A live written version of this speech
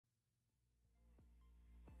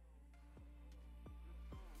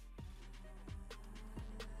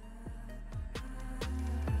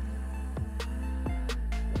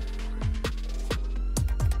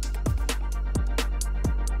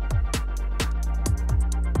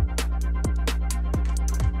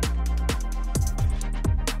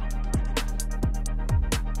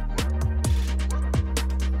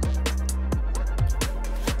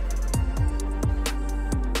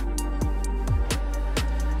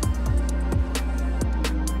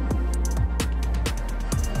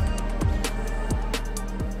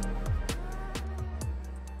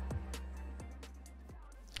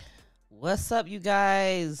What's up, you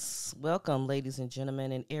guys? Welcome, ladies and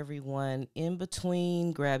gentlemen, and everyone in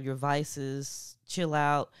between. Grab your vices, chill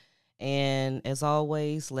out, and as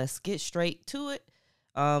always, let's get straight to it.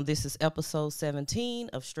 This is episode 17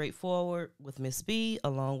 of Straightforward with Ms.B,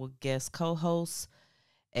 along with guest co-host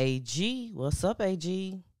AG. What's up, AG?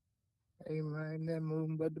 Hey man, ain't that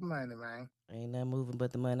moving but the money, man. Ain't that moving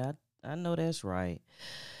but the money. I know that's right.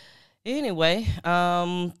 Anyway,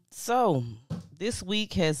 so this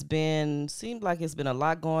week has been seemed like it's been a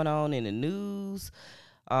lot going on in the news.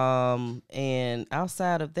 And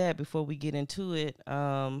outside of that, before we get into it,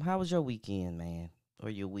 how was your weekend, man, or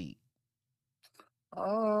your week?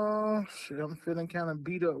 Oh shit, I'm feeling kind of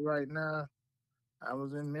beat up right now. I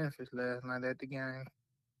was in Memphis last night at the game.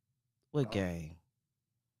 What Um, game?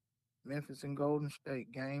 Memphis and Golden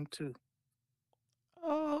State, game two.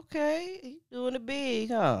 Oh, okay, you doing it big,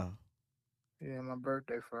 huh? Yeah, my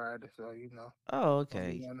birthday Friday, so Oh, gonna be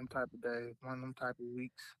okay, one of them type of days, one of them type of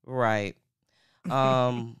weeks. right.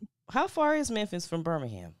 How far is Memphis from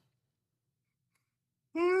Birmingham?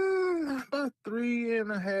 About three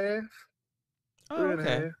and a half, Oh, three and a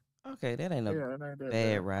okay, half. okay, that ain't a Yeah, it ain't that bad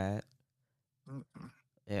bad. ride Mm-mm.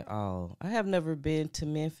 at all. I have never been to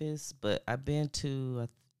Memphis, but I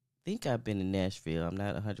think I've been in Nashville. I'm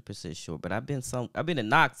not 100% sure, but I've been in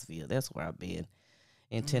Knoxville. That's where I've been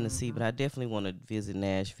in Tennessee, but Mm-hmm. I definitely want to visit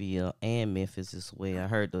Nashville and Memphis as well. I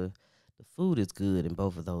heard the food is good in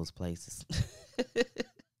both of those places.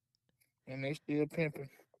 And they still pimping.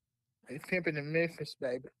 They pimping in Memphis,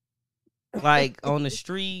 baby. Like on the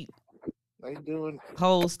street, They doing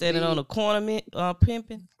hoes standing on big the corner,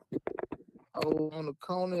 pimping. on the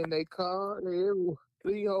corner in their car. They everywhere.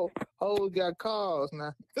 Three hoes got cars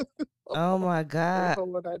now. Oh my They God.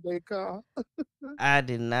 holding out their car. I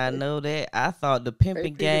did not They know that. I thought the they pimping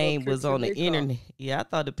picking up game was trips on in the their car. internet. Yeah, I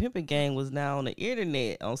thought the pimping game was now on the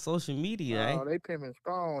internet, on social media. No, they pimping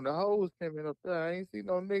strong. The hoes pimping up there. I ain't seen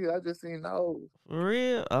no niggas. I just seen the hoes. For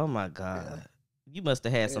real? Oh my Yeah, God. You must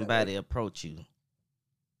have had yeah. They. somebody approach you.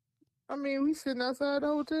 I mean, we sitting outside the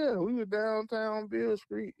hotel. We were downtown Bill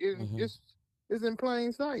Street. Hmm. It's in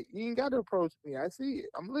plain sight. You ain't got to approach me. I see it.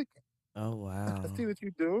 I'm looking. Oh I wow. see what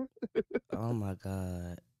you doing. Oh my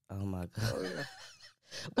God. Oh my God. Oh yeah.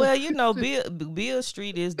 Well, you know, Bill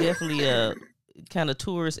Street is definitely a kind of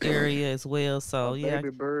tourist area as well. My So yeah, baby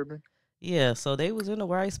bourbon. yeah. So they was in the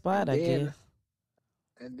right spot, And I guess. then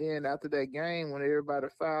And then after that game, when everybody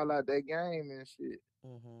filed out that game and shit,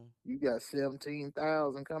 Hmm. you got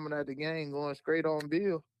 17,000 coming out the game going straight on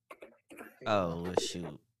bill. You know, Oh well,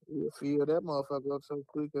 shoot. you feel that motherfucker up so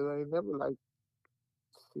quick because ain't never like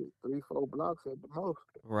shit, 3, 4 blocks at the most.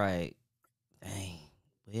 Right. Dang.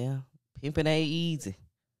 Well, pimping ain't easy.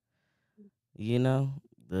 You know,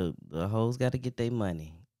 the hoes got to get their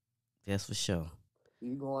money. That's for sure.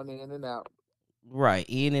 You going in and out. Right,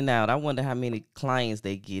 in and out. I wonder how many clients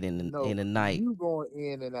they get No, in the night. you going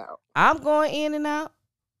in and out. I'm going in and out.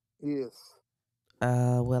 Yes.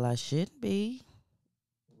 Well, I should be.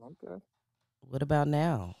 Okay. What about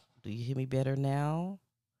now? Do you hear me better now?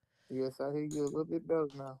 Yes, I hear you a little bit better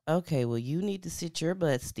now. Okay, well, you need to sit your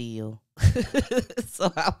butt still,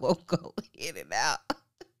 so I won't go in and out.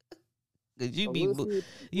 Cause So we'll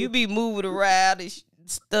you we'll, be moving around and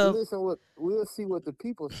stuff. listen. What we'll see what the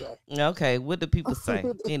people say. Okay, what do people say?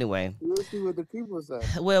 Anyway, We'll see what the people say.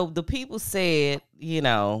 well, the people said,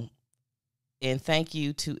 and thank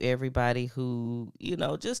you to everybody who,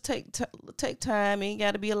 just take time. Ain't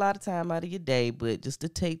got to be a lot of time out of your day, but just to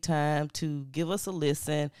take time to give us a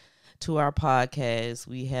listen to our podcast.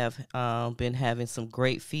 We have been having some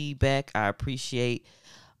great feedback. I appreciate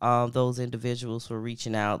those individuals for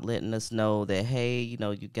reaching out, letting us know that, hey, you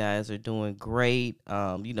guys are doing great.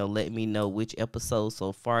 Letting me know which episode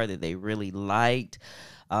so far that they really liked.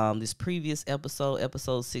 This previous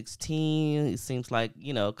episode 16, it seems like,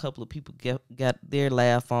 a couple of people got their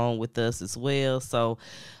laugh on with us as well. So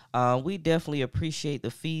we definitely appreciate the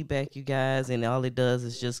feedback, you guys. And all it does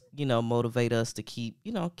is just, motivate us to keep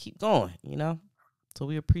going. So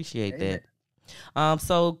we appreciate Amen. that.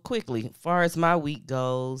 So quickly, as far as my week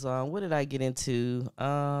goes, what did I get into?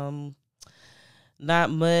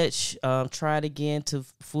 Not much. Tried again to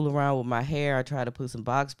fool around with my hair. I tried to put some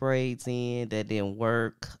box braids in. That didn't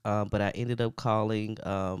work. But I ended up calling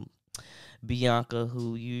Bianca,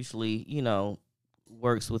 who usually,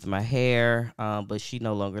 works with my hair. But she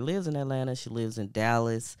no longer lives in Atlanta. She lives in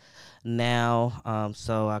Dallas now.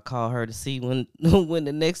 So I called her to see when when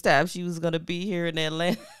the next time she was gonna be here in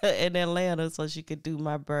Atlanta, so she could do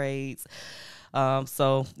my braids.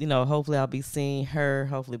 So, hopefully I'll be seeing her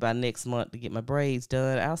hopefully by next month to get my braids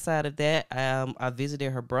done. Outside of that, I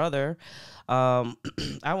visited her brother. I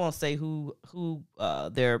won't say who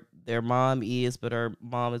their mom is, but her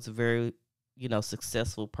mom is a very,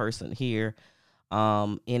 successful person here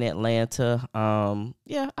in Atlanta.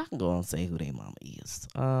 Yeah, I can go and say who their mama is.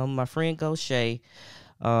 My friend Goshay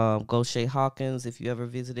Hawkins, if you ever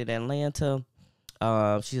visited Atlanta.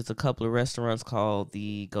 She has a couple of restaurants called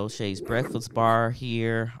the Goshay's Breakfast Bar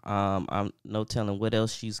here. I'm no telling what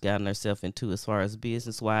else she's gotten herself into as far as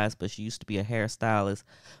business wise, but she used to be a hairstylist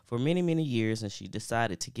for many, many years, and she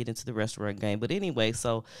decided to get into the restaurant game. But anyway,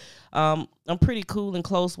 so I'm pretty cool and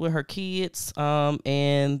close with her kids.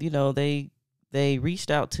 And they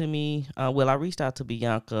reached out to me. Well, I reached out to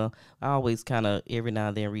Bianca. I always kind of every now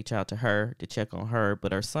and then reach out to her to check on her.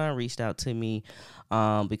 But her son reached out to me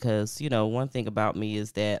because, one thing about me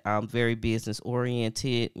is that I'm very business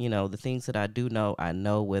oriented. The things that I do know, I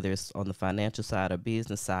know, whether it's on the financial side or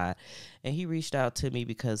business side. And he reached out to me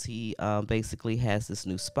because he basically has this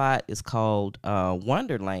new spot. It's called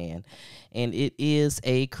Wonderland. And it is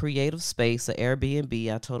a creative space, an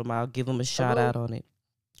Airbnb. I told him I'll give him a shout out on it.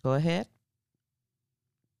 Go ahead.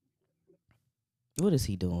 What is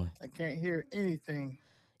he doing? I can't hear anything.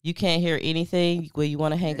 You can't hear anything? Well, you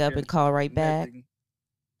want to hang up and call right back? Nothing.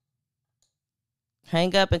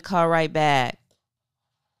 Hang up and call right back.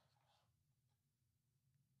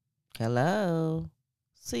 Hello?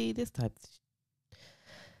 See, this type of...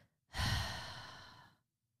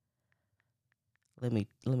 Let me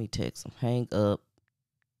text him. Hang up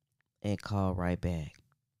and call right back.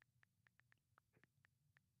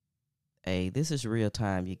 Hey, this is real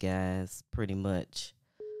time, you guys, pretty much.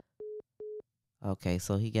 Okay,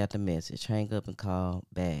 so he got the message. Hang up and call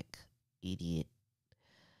back, idiot.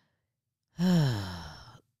 Let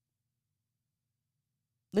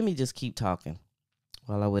me just keep talking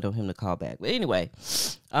while I wait on him to call back. But anyway,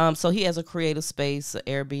 so he has a creative space, a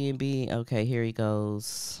Airbnb. Okay, here he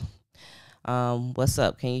goes. What's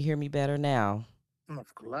up? Can you hear me better now? A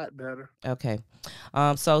lot better. Okay.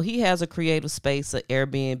 So he has a creative space, an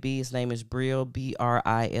Airbnb. His name is Brill, Brill.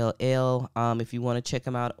 If you want to check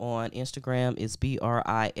him out on Instagram, it's BRILL_6.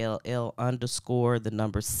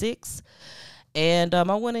 And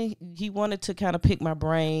he wanted to kind of pick my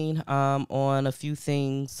brain on a few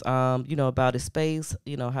things, about his space,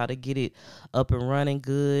 how to get it up and running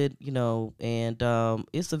good, and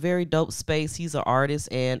it's a very dope space. He's an artist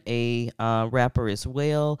and a rapper as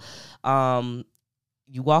well.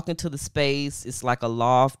 You walk into the space, it's like a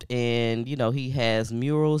loft, and, he has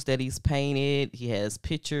murals that he's painted. He has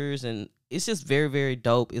pictures, and it's just very, very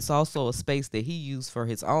dope. It's also a space that he used for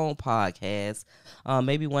his own podcast.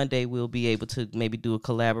 Maybe one day we'll be able to maybe do a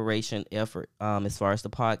collaboration effort as far as the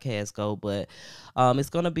podcast go. But it's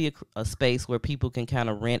going to be a space where people can kind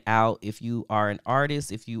of rent out if you are an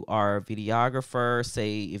artist, if you are a videographer,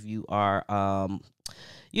 say if you are,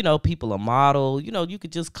 people a model, you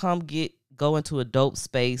could just go into a dope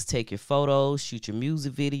space, take your photos, shoot your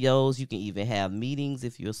music videos. You can even have meetings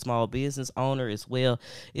if you're a small business owner as well.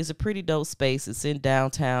 It's a pretty dope space. It's in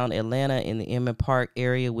downtown Atlanta in the Emmett Park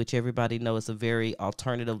area, which everybody knows is a very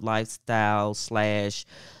alternative lifestyle /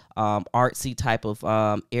 artsy type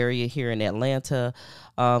of area here in Atlanta.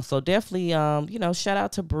 So definitely, shout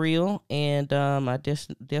out to Brill, and I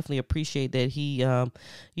definitely appreciate that he,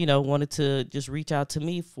 wanted to just reach out to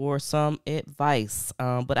me for some advice.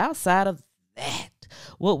 But outside of that,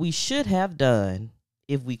 what we should have done,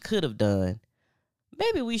 if we could have done,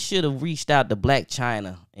 maybe we should have reached out to Black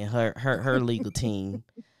China and her legal team.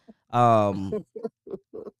 To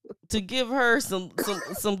give her some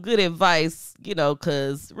good advice,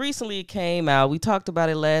 because recently it came out. We talked about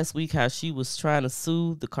it last week, how she was trying to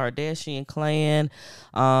sue the Kardashian clan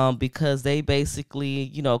because they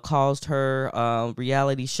basically, caused her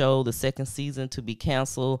reality show, the second season, to be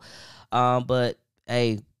canceled. But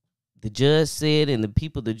hey, the judge said, and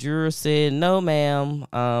the jurors said, no, ma'am.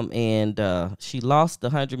 And she lost the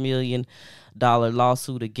 $100 million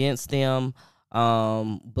lawsuit against them.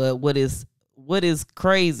 But what is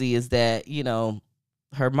crazy is that,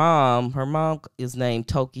 her mom is named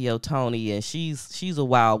Tokyo Tony, and she's a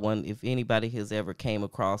wild one if anybody has ever came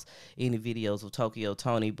across any videos of Tokyo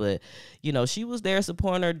Tony. But, she was there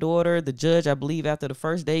supporting her daughter. The judge, I believe, after the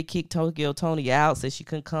first day, kicked Tokyo Tony out, said she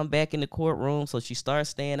couldn't come back in the courtroom, so she started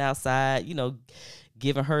staying outside,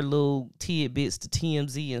 giving her little tidbits to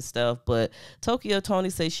TMZ and stuff. But Tokyo Tony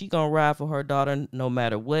says she gonna ride for her daughter no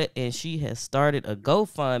matter what, and she has started a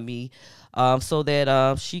GoFundMe so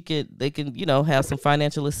that they can have some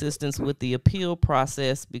financial assistance with the appeal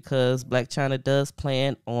process because Black China does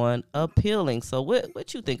plan on appealing. So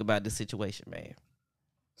what you think about this situation, man?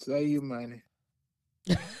 Save your money.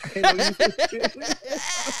 I know you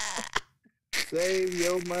save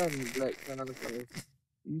your money, Black China.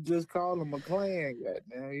 You just call them a clan,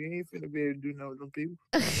 goddamn. You ain't finna be able to do nothing with them people.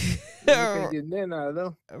 You can't get nothing out of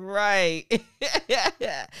them. Right.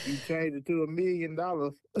 You change it to $1 million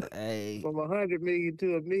Hey. from 100 million to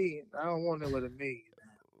 $1 million. I don't want it with $1 million.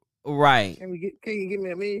 Right. Can you give me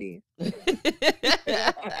 $1 million?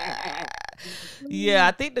 Yeah,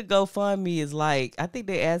 I think the GoFundMe is I think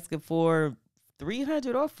they're asking for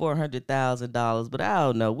 $300,000 or $400,000, but I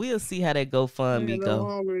don't know. We'll see how that GoFundMe go.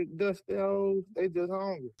 Hungry, dusty hoes. They just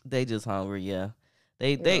hungry. They just hungry, yeah.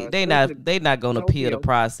 They not gonna appeal the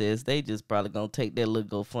process. They just probably gonna take that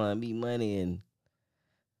little GoFundMe money and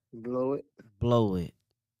blow it. Blow it.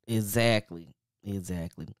 Exactly.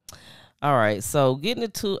 All right, so getting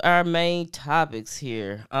into our main topics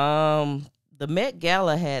here. The Met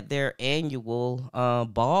Gala had their annual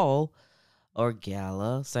ball or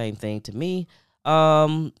gala, same thing to me.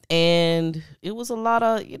 And it was a lot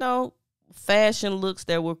of, fashion looks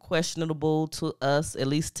that were questionable to us, at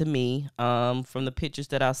least to me, from the pictures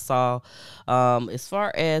that I saw. As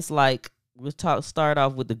far as we'll start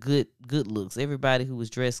off with the good looks. Everybody who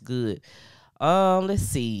was dressed good. Let's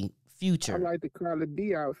see. Future. I like the Cardi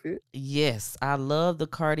B outfit. Yes, I love the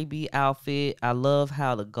Cardi B outfit. I love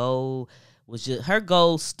how the gold her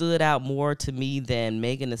gold stood out more to me than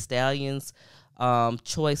Megan Thee Stallion's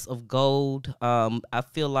choice of gold. I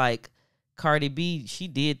feel like Cardi B, she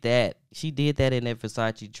did that. She did that in that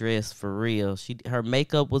Versace dress for real. Her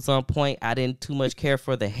makeup was on point. I didn't too much care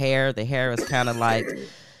for the hair. The hair is kind of like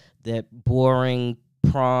that boring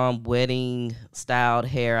prom wedding styled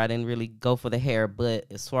hair. I didn't really go for the hair, but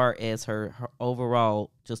as far as her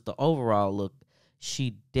overall, just the overall look,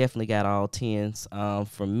 she definitely got all 10s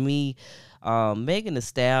from me. Megan Thee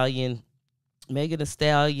Stallion,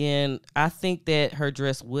 I think that her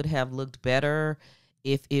dress would have looked better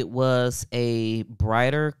if it was a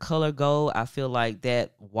brighter color gold. I feel like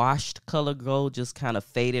that washed color gold just kind of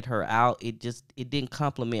faded her out. It didn't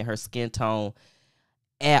complement her skin tone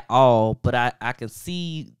at all, but I can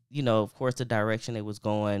see, of course, the direction it was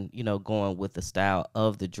going, going with the style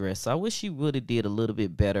of the dress. So I wish she really did a little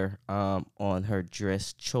bit better on her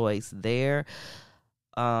dress choice there.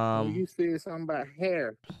 You said something about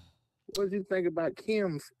hair. What did you think about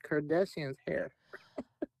Kim Kardashian's hair?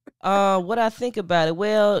 What I think about it,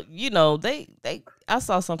 well, I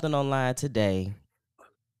saw something online today.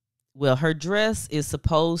 Well, her dress is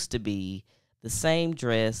supposed to be the same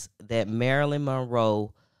dress that Marilyn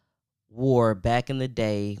Monroe wore back in the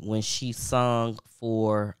day when she sung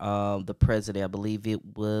for the president. I believe it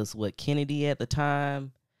was Kennedy at the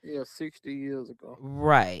time. Yeah, 60 years ago.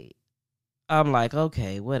 Right. I'm like,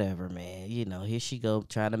 okay, whatever, man. Here she go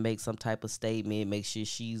trying to make some type of statement, make sure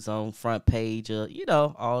she's on front page of,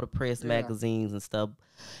 all the press magazines and stuff.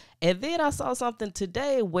 And then I saw something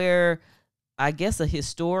today where I guess a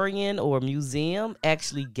historian or museum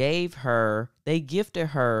actually gifted her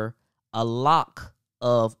a lock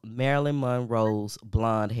of Marilyn Monroe's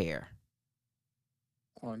blonde hair.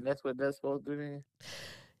 Oh, and that's what that's supposed to be?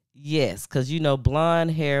 Yes, because,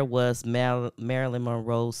 blonde hair was Marilyn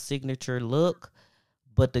Monroe's signature look.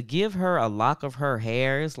 But to give her a lock of her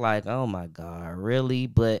hair is like, oh, my God, really?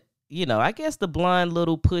 But, I guess the blonde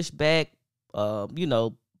little pushback,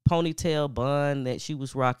 ponytail bun that she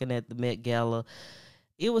was rocking at the Met Gala,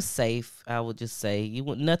 it was safe, I would just say.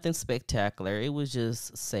 Nothing spectacular. It was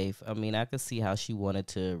just safe. I mean, I could see how she wanted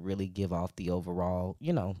to really give off the overall,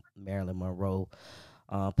 Marilyn Monroe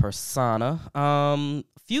persona.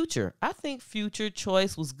 Future. I think Future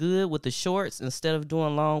choice was good with the shorts instead of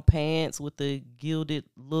doing long pants with the gilded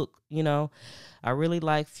look, I really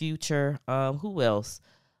like Future. Who else?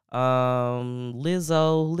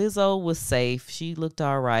 Lizzo was safe. She looked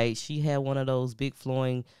all right. She had one of those big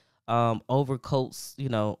flowing overcoats,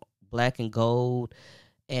 black and gold.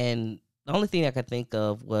 And the only thing I could think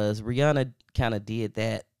of was Rihanna kind of did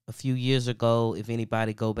that a few years ago. If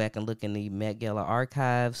anybody go back and look in the Met Gala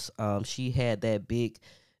archives, she had that big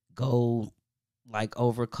gold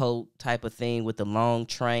overcoat type of thing with the long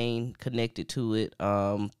train connected to it.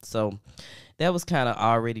 So that was kind of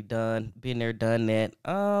already done. Been there, done that.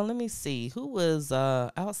 Let me see. Who was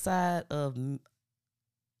outside of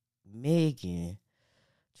Megan?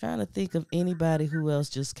 Trying to think of anybody who else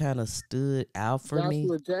just kind of stood out for me.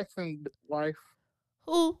 Joshua Jackson's wife.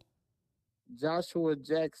 Who? Joshua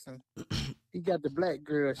Jackson. He got the black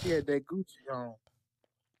girl. She had that Gucci on.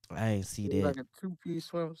 I ain't see It was that. like a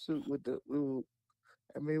 2-piece swimsuit with the little.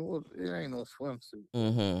 I mean, it ain't no swimsuit.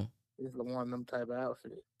 Mm-hmm. It's one of them type of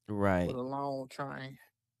outfits with Right. a long train.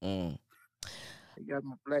 Mm. He got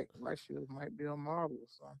my black shoes. Might be on Marvel or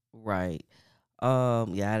something. Right.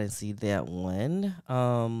 Yeah, I didn't see that one.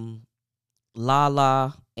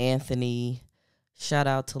 Lala Anthony. Shout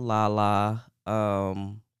out to Lala.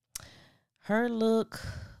 Her look,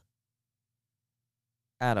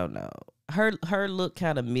 I don't know. Her look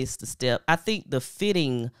kind of missed the step. I think the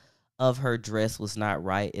fitting of her dress was not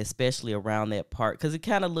right, especially around that part, because it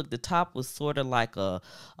kind of looked, the top was sort of like a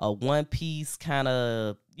one piece kind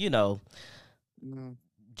of,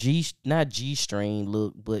 not G-string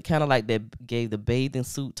look, but kind of like that gave the bathing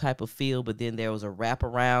suit type of feel, but then there was a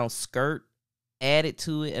wraparound skirt added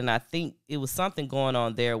to it, and I think it was something going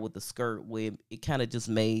on there with the skirt where it kind of just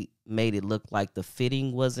made it look like the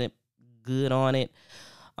fitting wasn't good on it.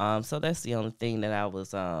 So that's the only thing that I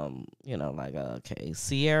was, like, okay.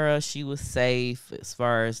 Sierra, she was safe as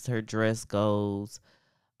far as her dress goes.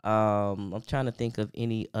 I'm trying to think of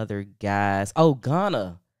any other guys. Oh,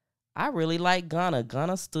 Ghana. I really like Ghana.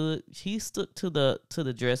 Ghana stood to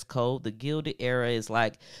the dress code. The Gilded Era is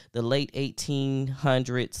like the late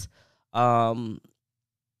 1800s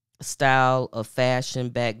style of fashion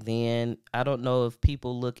back then. I don't know if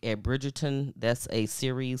people look at Bridgerton. That's a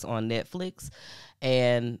series on Netflix.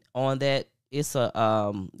 And on that, it's a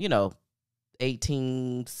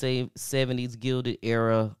 1870s Gilded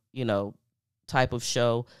Era, type of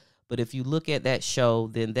show. But if you look at that show,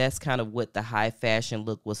 then that's kind of what the high fashion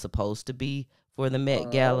look was supposed to be for the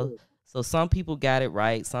Met Gala. So some people got it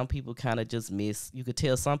right. Some people kind of just missed. You could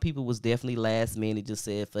tell some people was definitely last minute, just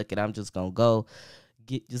said, fuck it, I'm just going to go.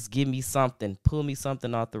 Just give me something. Pull me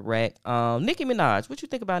something off the rack. Nicki Minaj. What you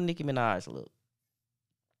think about Nicki Minaj look?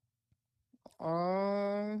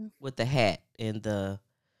 With the hat and the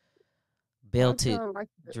belted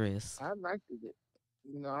dress. I liked it.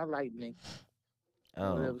 I like Nicki.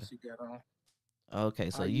 Oh, whatever she got on.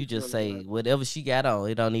 Okay, so you just say whatever she got on,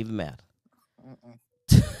 it don't even matter.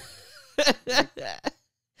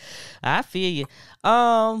 I feel you.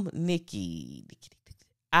 Nicki.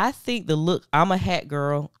 I think the look, I'm a hat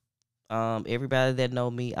girl. Everybody that know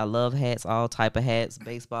me, I love hats, all type of hats,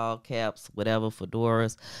 baseball caps, whatever,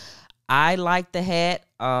 fedoras. I like the hat.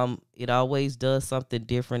 It always does something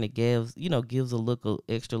different. It gives a look a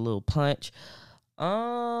extra little punch.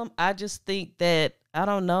 I just think that, I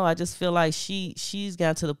don't know. I just feel like she's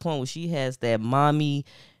got to the point where she has that mommy,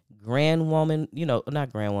 grown woman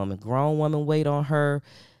weight on her.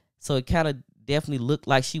 So it kind of definitely looked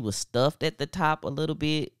like she was stuffed at the top a little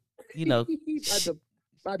bit. About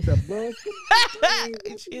the bust.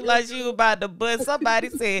 She like she was about to bust.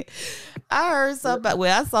 Somebody said, I heard somebody.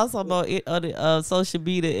 Well, I saw something on social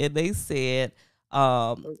media, and they said,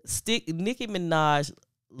 Nicki Minaj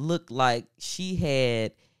looked like she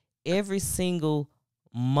had every single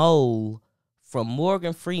mole from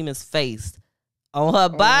Morgan Freeman's face on her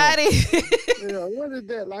body. Yeah, what is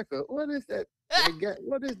that? What is that?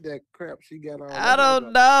 What is that crap she got on? I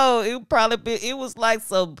don't know. It was like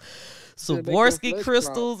some Swarovski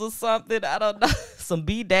crystals or something. I don't know. Some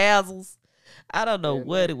bedazzles. I don't know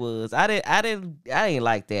what it was. I didn't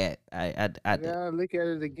like that. I look at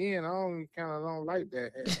it again. I don't like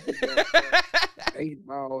that hat.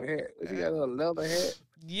 8-ball hat. You got a leather hat.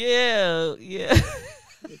 Yeah.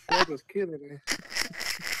 The feather's killing me.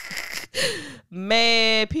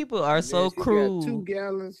 Man, people are so cruel. Got 2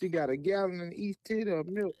 gallons. She got a gallon in each titty of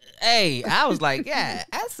milk. Hey, I was like, yeah.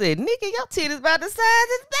 I said, Nikki, your titty's about the size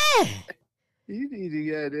of that. You need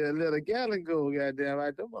to let a gallon go, goddamn,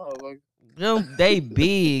 like them motherfuckers. They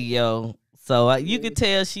big, yo. So you could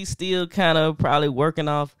tell she's still kind of probably working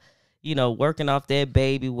off that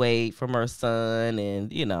baby weight from her son,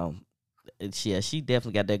 and she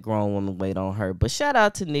definitely got that grown woman weight on her. But shout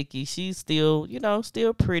out to Nikki. She's still,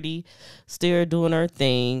 still pretty, still doing her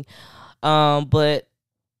thing. But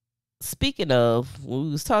speaking of, when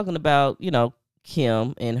we was talking about,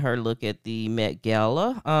 Kim and her look at the Met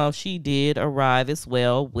Gala, she did arrive as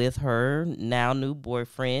well with her now new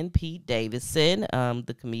boyfriend, Pete Davidson,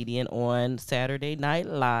 the comedian on Saturday Night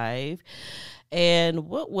Live. And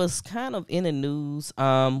what was kind of in the news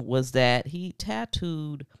was that he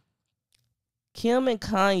tattooed Kim and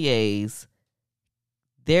Kanye's,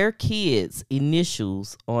 their kids'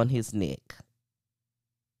 initials on his neck.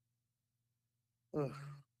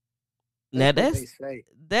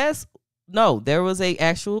 Now there was a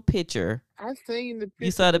actual picture. I seen the picture.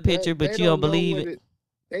 You saw the picture, but you don't believe it.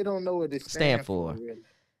 They don't know what it stand for. Really.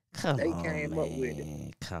 Come They on, came up with it.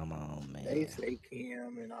 man. Come on, man. They say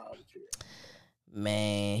Kim and all the shit.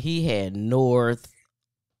 Man, he had North,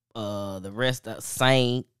 the rest of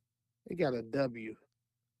Saint. They got a W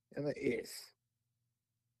and an S.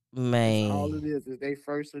 Man. That's all it is their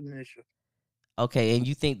first initial. Okay, and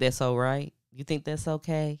you think that's all right? You think that's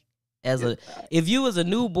okay? Yeah, If you was a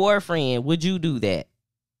new boyfriend, would you do that?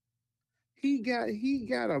 he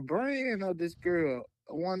got a brand of this girl.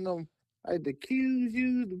 One of them, like the Q's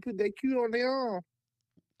used to put that Q on their arm.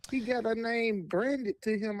 He got a name branded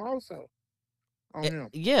to him also. On him.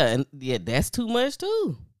 Yeah, and yeah, that's too much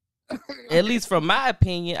too. At least from my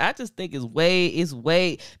opinion, I just think it's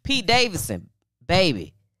way Pete Davidson,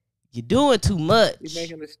 baby. You're doing too much. He's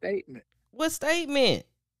making a statement. What statement?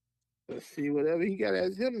 Let's see, whatever he got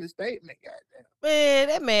as him the statement, goddamn. Man,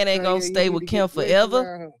 that man ain't gonna stay with Kim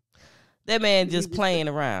forever. That man just playing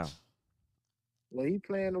around. Well, he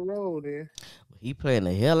playing the role then. He playing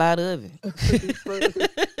the hell out of it.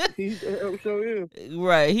 He's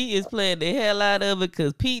right, he is playing the hell out of it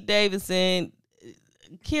because Pete Davidson,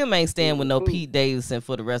 Kim ain't staying with no Pete Davidson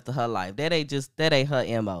for the rest of her life. That ain't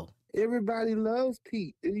her MO. Everybody loves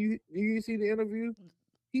Pete. Do you see the interview?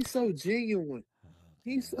 He's so genuine.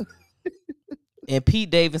 He's so and Pete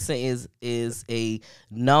Davidson is a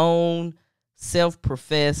known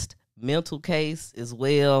self-professed mental case as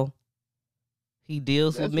well. He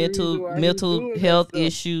deals with mental health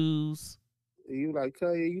issues. You like,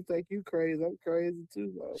 Kanye, you think you crazy? I'm crazy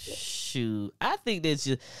too. Shoot, I think that's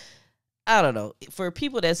just, I don't know. For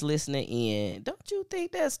people that's listening in, don't you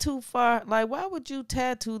think that's too far? Like, why would you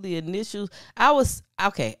tattoo the initials?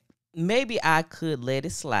 Maybe I could let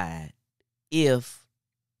it slide if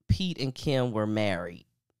Pete and Kim were married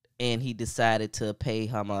and he decided to pay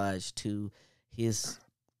homage to his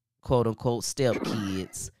quote-unquote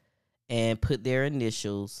stepkids and put their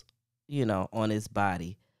initials, on his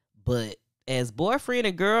body. But as boyfriend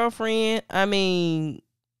and girlfriend, I mean,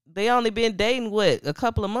 they only been dating, a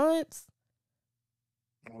couple of months?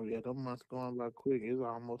 Oh, yeah, them months going by quick. It's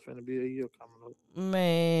almost going to be a year coming up.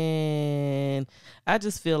 Man, I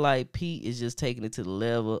just feel like Pete is just taking it to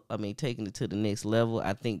the next level.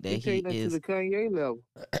 I think that he taking it to the Kanye level.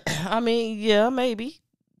 I mean, yeah, maybe.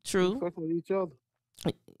 True. They're fucking with each other.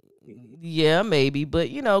 Yeah, maybe, but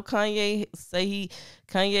Kanye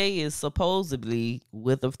is supposedly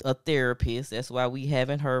with a therapist. That's why we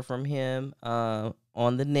haven't heard from him on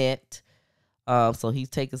the net. So he's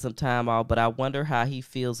taking some time off, but I wonder how he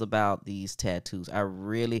feels about these tattoos. I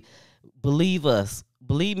really believe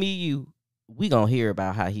me, we gonna hear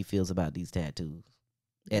about how he feels about these tattoos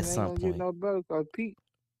at some point. Get no better because Pete,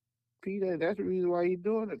 that's the reason why he's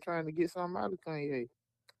doing it, trying to get something out of Kanye.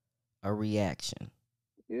 A reaction.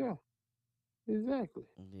 Yeah, exactly.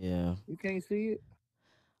 Yeah. You can't see it?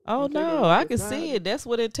 Oh, no, I can see it. That's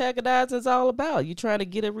what antagonizing is all about. You trying to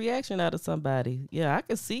get a reaction out of somebody. Yeah, I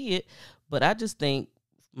can see it. But I just think,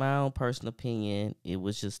 my own personal opinion,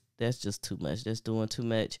 that's just too much. That's doing too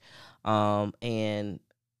much. And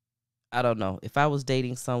I don't know. If I was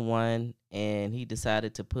dating someone and he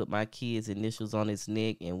decided to put my kids' initials on his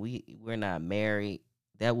neck and we're not married,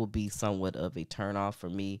 that would be somewhat of a turnoff for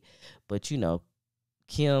me. But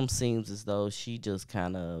Kim seems as though she just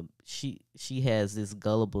kind of she has this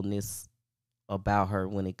gullibleness about her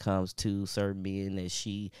when it comes to certain men that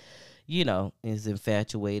she, is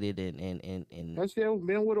infatuated and Has she ever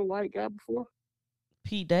been with a white guy before?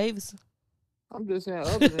 Pete Davidson. I'm just saying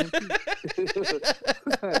other than Pete.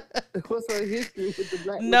 What's her history with the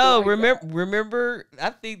black? No, remember, I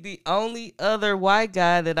think the only other white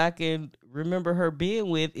guy that I can remember her being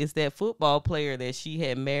with is that football player that she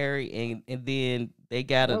had married and then they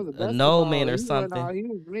got a annulment or something. He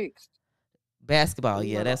was mixed. Basketball,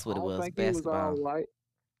 yeah, that's what it was. Basketball. He was all white.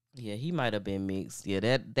 Yeah, he might have been mixed. Yeah,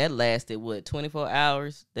 that lasted 24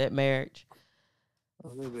 hours, that marriage?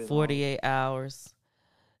 48 hours.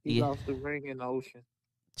 He lost the ring in the ocean.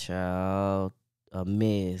 Child, a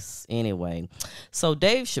mess. Anyway, so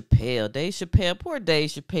Dave Chapelle, poor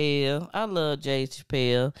Dave Chapelle. I love Dave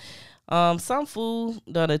Chapelle. Some fool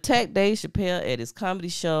done attacked Dave Chapelle at his comedy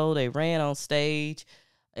show. They ran on stage,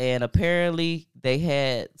 and apparently they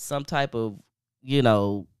had some type of,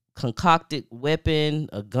 concocted weapon,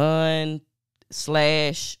 a gun /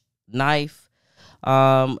 knife,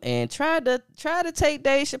 and tried to take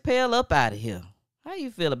Dave Chapelle up out of here. How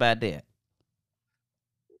you feel about that?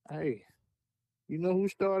 Hey, you know who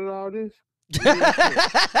started all this? He's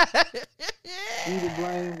to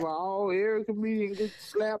blame for every comedian gets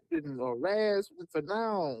slapped and harassed for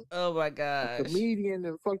now. Oh my God! A comedian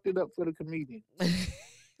and fucked it up for the comedian.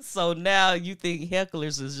 So now you think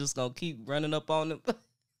hecklers is just gonna keep running up on them?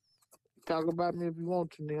 Talk about me if you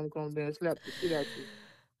want to, nigga. I'm coming down and slap the shit out you.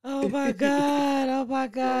 Oh my God. Oh my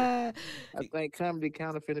So God. I think comedy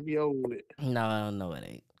kind of finna be over with. No, it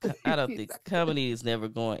ain't. I don't think comedy is never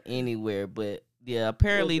going anywhere. But yeah, What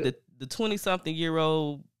apparently the? the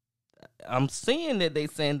 20-something-year-old, I'm seeing that they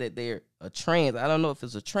saying that they're a trans. I don't know if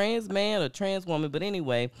it's a trans man or trans woman, but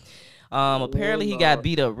anyway, Oh apparently he got Lord.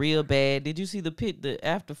 beat up real bad. Did you see the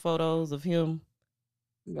after photos of him?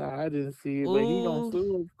 Nah, I didn't see it, but he gonna Ooh,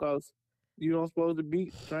 sue us because you don't supposed to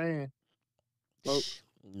beat trans folks.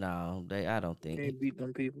 no, I don't You think can't beat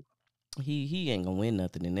them people. he ain't gonna win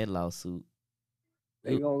nothing in that lawsuit.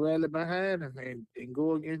 They gonna rally behind him and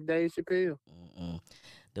go against Dave Chappelle. Mm-mm.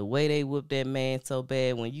 The way they whooped that man so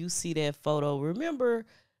bad. When you see that photo, remember?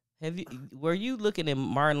 Were you looking at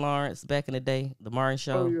Martin Lawrence back in the day, the Martin Oh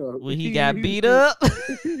Show, when he got yeah. beat up?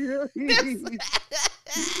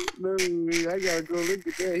 No, I gotta go look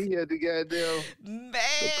at that. He had the goddamn the Man,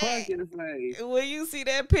 punch in his face. when you see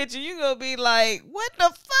that picture, you gonna be like, "What the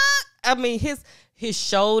fuck?" I mean, his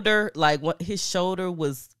shoulder, like what his shoulder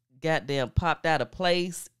was, goddamn popped out of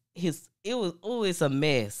place. It's a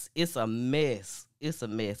mess. It's a mess. It's a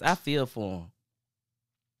mess. I feel for him.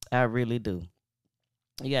 I really do.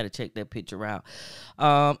 You got to check that picture out.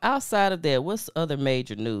 Outside of that, what's other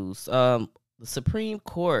major news? The Supreme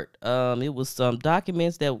Court. It was some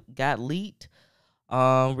documents that got leaked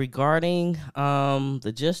regarding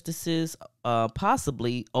the justices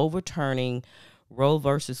possibly overturning Roe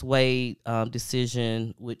versus Wade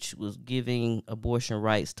decision, which was giving abortion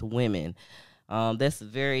rights to women. That's a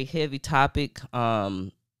very heavy topic.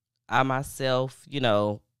 I myself,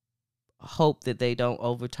 hope that they don't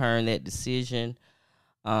overturn that decision.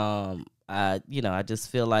 I just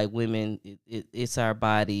feel like women, it's our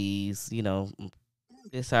bodies,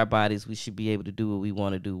 it's our bodies. We should be able to do what we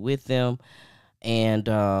want to do with them. And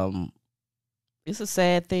it's a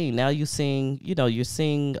sad thing. Now you're seeing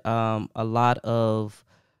a lot of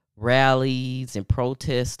rallies and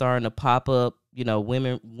protests starting to pop up.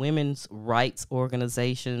 Women's rights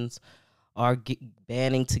organizations are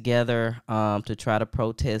banding together to try to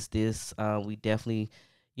protest this. We definitely,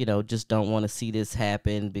 just don't want to see this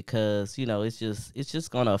happen because it's just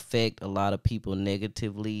going to affect a lot of people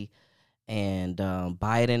negatively. And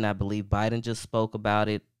I believe Biden just spoke about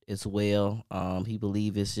it as well. He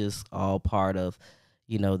believes it's just all part of,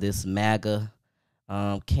 this MAGA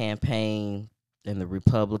campaign and the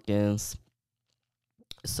Republicans.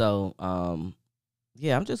 So,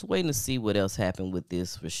 yeah, I'm just waiting to see what else happened with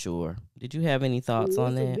this for sure. Did you have any So thoughts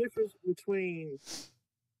on what's the that? difference between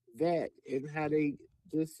that and how they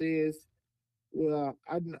just says, well,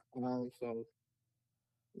 so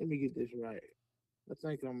let me get this right. I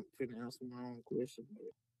think I'm finna answer my own question.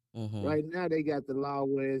 Mm-hmm. Right now they got the law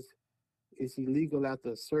where it's illegal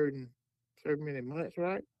after a certain many months,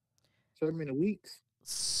 right? Certain many weeks.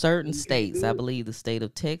 Certain And you can't states, I do it. believe the state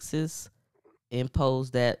of Texas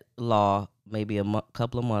imposed that law maybe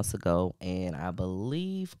couple of months ago, and I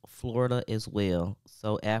believe Florida as well.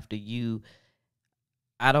 So after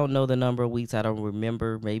I don't know the number of weeks, I don't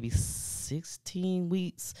remember, maybe 16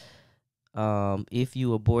 weeks. If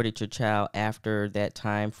you aborted your child after that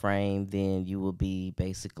time frame, then you will be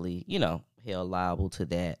basically, held liable to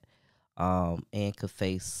that. And could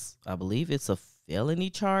face, I believe it's a felony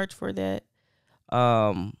charge for that.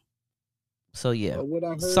 Um, so yeah, What I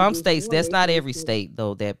heard some this states. morning, That's they not said every state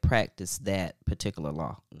though that practice that particular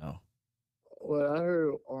law. No. what I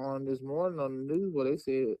heard on this morning on the news, where they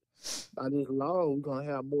said by this law we're gonna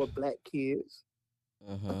have more black kids.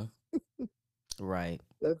 Mm-hmm. Right.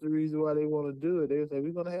 That's the reason why they want to do it. They say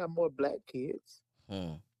we're gonna have more black kids.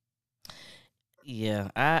 Hmm.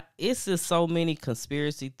 Yeah, it's just so many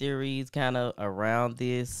conspiracy theories kind of around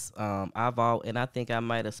this. And I think I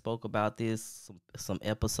might have spoke about this some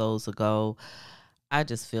episodes ago. I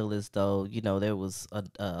just feel as though, there was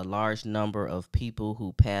a large number of people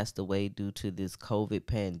who passed away due to this COVID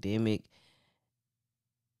pandemic.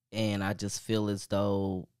 And I just feel as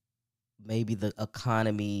though maybe the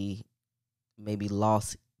economy maybe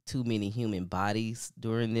lost too many human bodies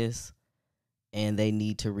during this, and they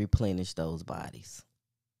need to replenish those bodies.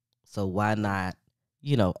 So why not,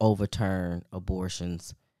 overturn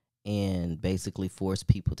abortions and basically force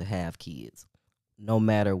people to have kids, no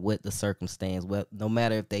matter what the circumstance, well, no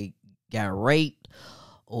matter if they got raped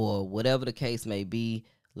or whatever the case may be,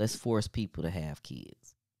 let's force people to have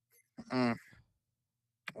kids. Mm,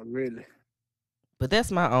 really? But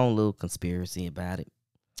that's my own little conspiracy about it.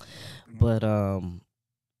 Mm. But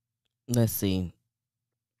let's see.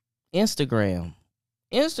 Instagram.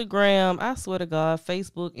 I swear to God,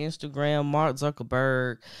 Facebook, Instagram, Mark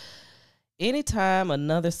Zuckerberg, anytime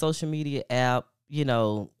another social media app, you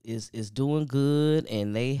know, is doing good,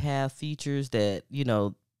 and they have features that, you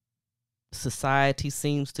know, society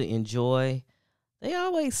seems to enjoy, they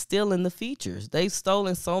always stealing the features. They've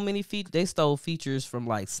stolen so many features. They stole features from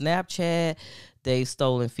like Snapchat. They've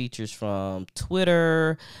stolen features from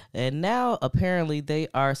Twitter. And now apparently they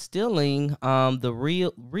are stealing the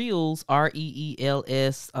Reels, Reels,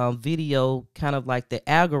 video, kind of like the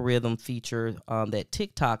algorithm feature that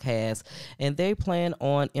TikTok has. And they plan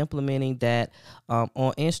on implementing that on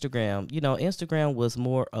Instagram. You know, Instagram was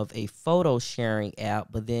more of a photo sharing app,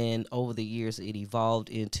 but then over the years it evolved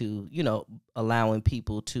into, you know, allowing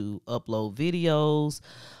people to upload videos,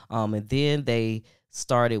 and then they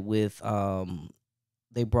started with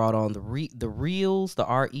they brought on the Reels, the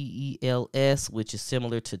Reels, which is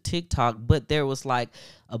similar to TikTok, but there was like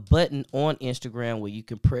a button on Instagram where you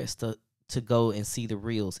can press to go and see the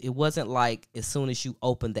Reels. It wasn't like as soon as you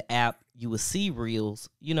open the app you would see Reels.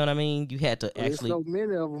 You know what I mean? You had to actually. There's so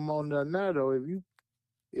many of them on there now, though. If you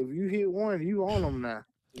hit one, you on them now.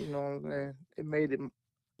 You know what I'm saying? It made it.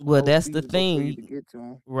 Well, that's the feasible for you thing, to get to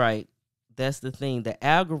them. right? That's the thing. The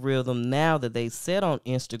algorithm now that they set on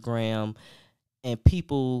Instagram, and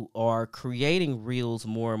people are creating Reels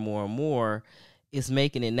more and more and more, is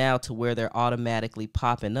making it now to where they're automatically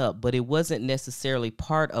popping up. But it wasn't necessarily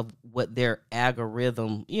part of what their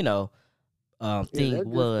algorithm, you know, thing That just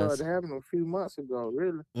was. started happening a few months ago,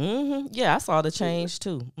 really. Yeah, I saw the change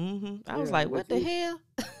too. I was like, what the hell?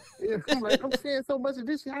 Yeah, I'm like, I'm seeing so much of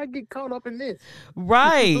this. I get caught up in this.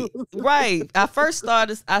 Right. I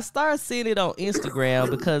started seeing it on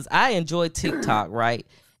Instagram because I enjoy TikTok, right?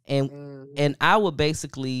 And I would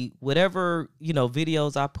basically, whatever, you know,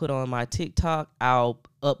 videos I put on my TikTok, I'll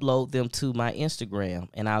upload them to my Instagram,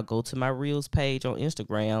 and I'll go to my Reels page on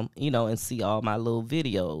Instagram, you know, and see all my little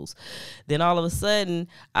videos. Then all of a sudden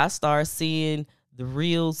I start seeing the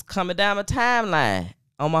Reels coming down my timeline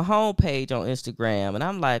on my homepage on Instagram. And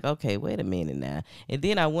I'm like, okay, wait a minute now. And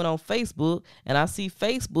then I went on Facebook, and I see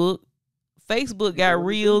Facebook got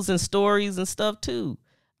Reels and stories and stuff too.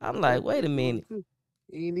 I'm like, wait a minute.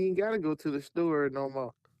 You ain't even gotta go to the store no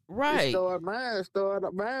more. Right. Mine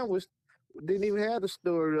didn't even have the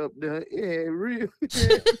store up there. It had Reels.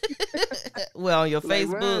 Well, on your like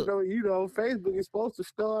Facebook. Mine, you know, Facebook is supposed to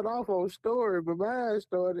start off on story, but mine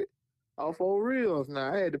started off on Reels.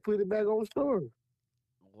 Now I had to put it back on story.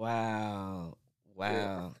 Wow.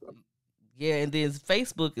 Yeah, and then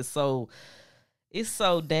Facebook is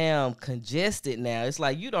so damn congested now. It's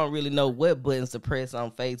like you don't really know what buttons to press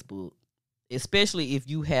on Facebook, especially if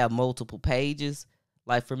you have multiple pages.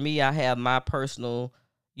 Like for me, I have my personal,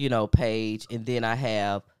 you know, page, and then I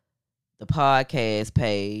have the podcast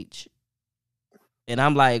page. And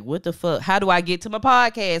I'm like, what the fuck? How do I get to my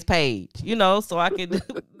podcast page? You know, so I can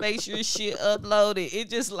make sure shit uploaded. It's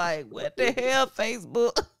just like, what the hell,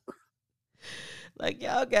 Facebook? Like,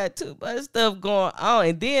 y'all got too much stuff going on.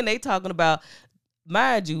 And then they talking about,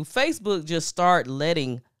 mind you, Facebook just start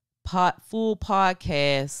letting full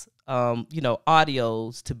podcasts, you know,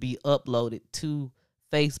 audios to be uploaded to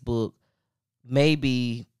Facebook.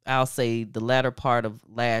 Maybe I'll say the latter part of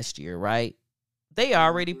last year, right? They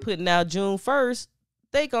already putting out June 1st.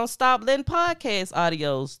 They gonna stop letting podcast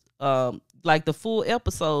audios, like the full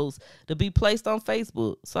episodes, to be placed on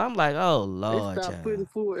Facebook. So I'm like, oh Lord, they stop putting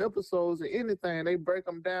full episodes in anything. They break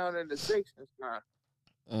them down into sections now.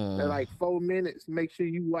 They're like 4 minutes. Make sure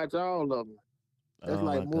you watch all of them. That's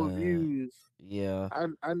like more views. Yeah,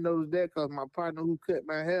 I noticed that because my partner who cut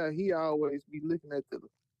my hair, he always be looking at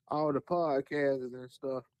all the podcasts and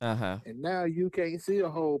stuff. And now you can't see a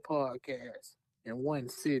whole podcast in one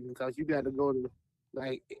sitting because you got to go to,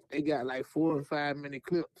 like, they got like 4 or 5 minute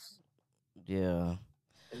clips. Yeah.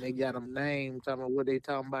 And they got them named, talking about what they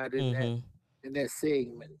talking about in that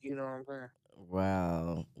segment. You know what I'm saying?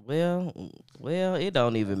 Wow. Well, it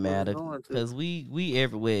don't even matter because we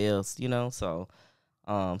everywhere else, you know. So,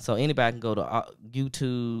 so anybody can go to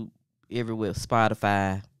YouTube, everywhere,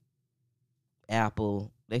 Spotify,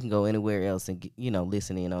 Apple. They can go anywhere else and get, you know,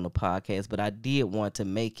 listen in on the podcast. But I did want to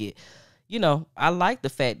make it, you know, I like the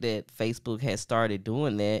fact that Facebook has started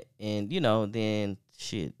doing that, and you know, then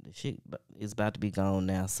shit is about to be gone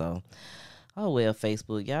now. So, oh well,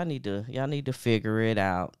 Facebook, y'all need to figure it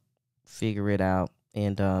out.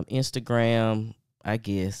 And Instagram, I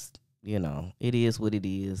guess, you know, it is what it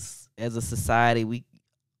is. As a society,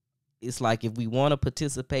 it's like if we want to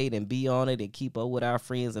participate and be on it and keep up with our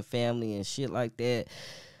friends and family and shit like that,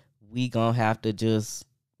 we gonna have to just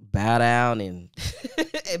bow down and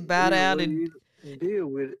deal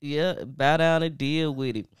with it. Yeah, bow down and deal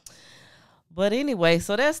with it. But anyway,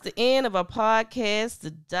 so that's the end of our podcast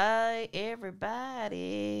today, everybody.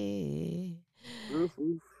 Oof,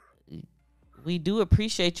 oof. We do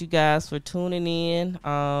appreciate you guys for tuning in.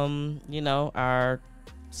 You know, our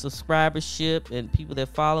subscribership and people that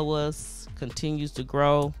follow us continues to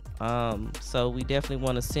grow. So we definitely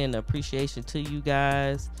want to send appreciation to you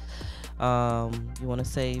guys. You want to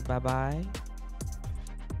say bye-bye?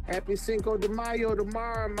 Happy Cinco de Mayo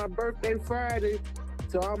tomorrow, my birthday Friday.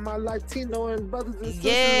 To all my Latino and brothers and sisters.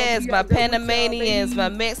 Yes, my Panamanians, my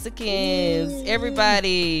Mexicans,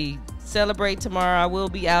 everybody celebrate tomorrow. I will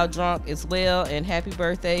be out drunk as well. And happy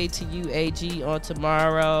birthday to you, AG, on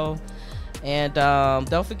tomorrow. And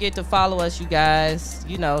don't forget to follow us, you guys.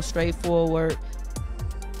 You know, straightforward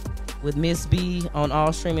with Ms.B on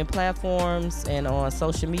all streaming platforms and on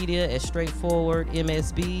social media at straightforward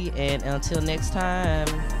Ms.B. And until next time.